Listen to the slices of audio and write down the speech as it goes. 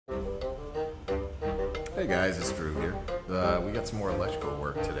Hey guys, it's Drew here. We got some more electrical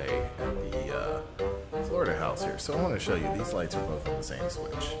work today at the Florida house here. So I want to show you, these lights are both on the same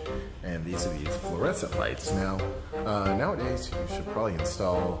switch. And these are these fluorescent lights. Now, nowadays you should probably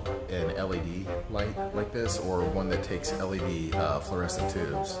install an LED light like this or one that takes LED fluorescent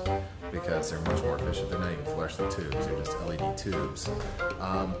tubes because they're much more efficient. They're not even fluorescent tubes, they're just LED tubes. So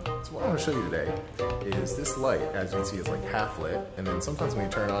what I want to show you today is this light, as you can see, is like half lit, and then sometimes when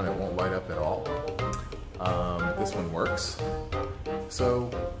you turn it on it won't light up at all. This one works. So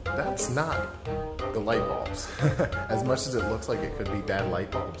that's not the light bulbs. As much as it looks like it could be bad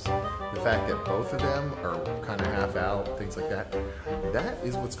light bulbs, the fact that both of them are kind of half out, things like that, that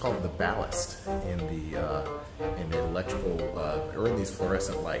is what's called the ballast in the electrical, or in these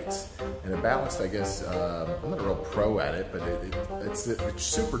fluorescent lights. And the ballast, I guess, I'm not a real pro at it, but it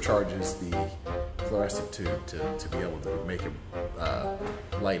supercharges the fluorescent tube to be able to make it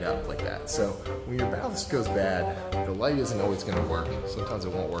light up like that. So when your ballast goes bad, the light isn't always going to work. Sometimes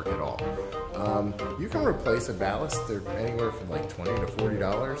it won't work at all. You can replace a ballast. They're anywhere from like $20 to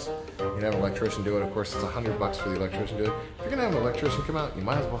 $40. You can have an electrician do it. Of course, it's $100 for the electrician to do it. If you're going to have an electrician come out, you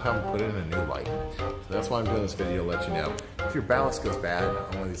might as well have them put in a new light. So that's why I'm doing this video, to let you know. If your ballast goes bad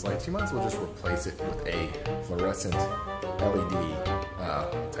on one of these lights, you might as well just replace it with a fluorescent LED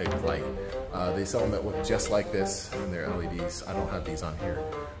type light. They sell them that look just like this, and they're LEDs. I don't have these on here.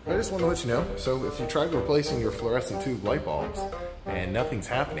 But I just want to let you know, so if you tried replacing your fluorescent tube light bulbs and nothing's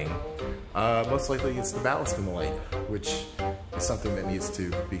happening, most likely it's the ballast in the light, which is something that needs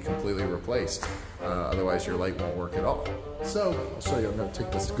to be completely replaced. Otherwise your light won't work at all. So I'll show you. I'm going to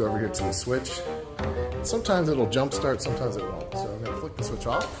take this, go over here to the switch. Sometimes it'll jump start, sometimes it won't. So I'm going to flick the switch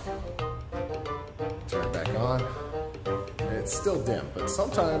off, turn it back on. It's still dim, but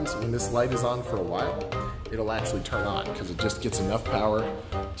sometimes when this light is on for a while, it'll actually turn on because it just gets enough power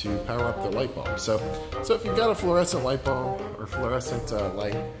to power up the light bulb. So if you've got a fluorescent light bulb or fluorescent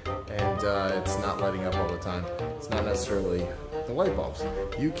light and it's not lighting up all the time, it's not necessarily the light bulbs.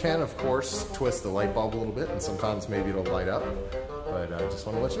 You can, of course, twist the light bulb a little bit and sometimes maybe it'll light up, but I just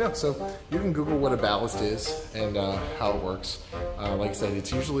want to let you know. So you can Google what a ballast is and how it works. Like I said,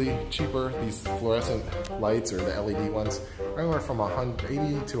 it's usually cheaper. These fluorescent lights or the LED ones are anywhere from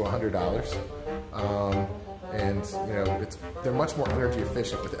 $80 to $100. And you know, they're much more energy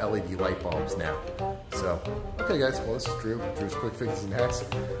efficient with LED light bulbs now. So, okay guys, well this is Drew's Quick Fixes and Hacks.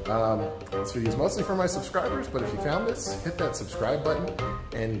 This video is mostly for my subscribers, but if you found this, hit that subscribe button,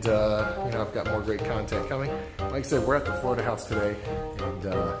 and you know, I've got more great content coming. Like I said, we're at the Florida house today, and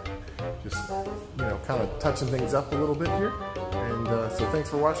just, you know, kind of touching things up a little bit here. And so thanks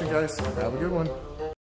for watching guys. Have a good one.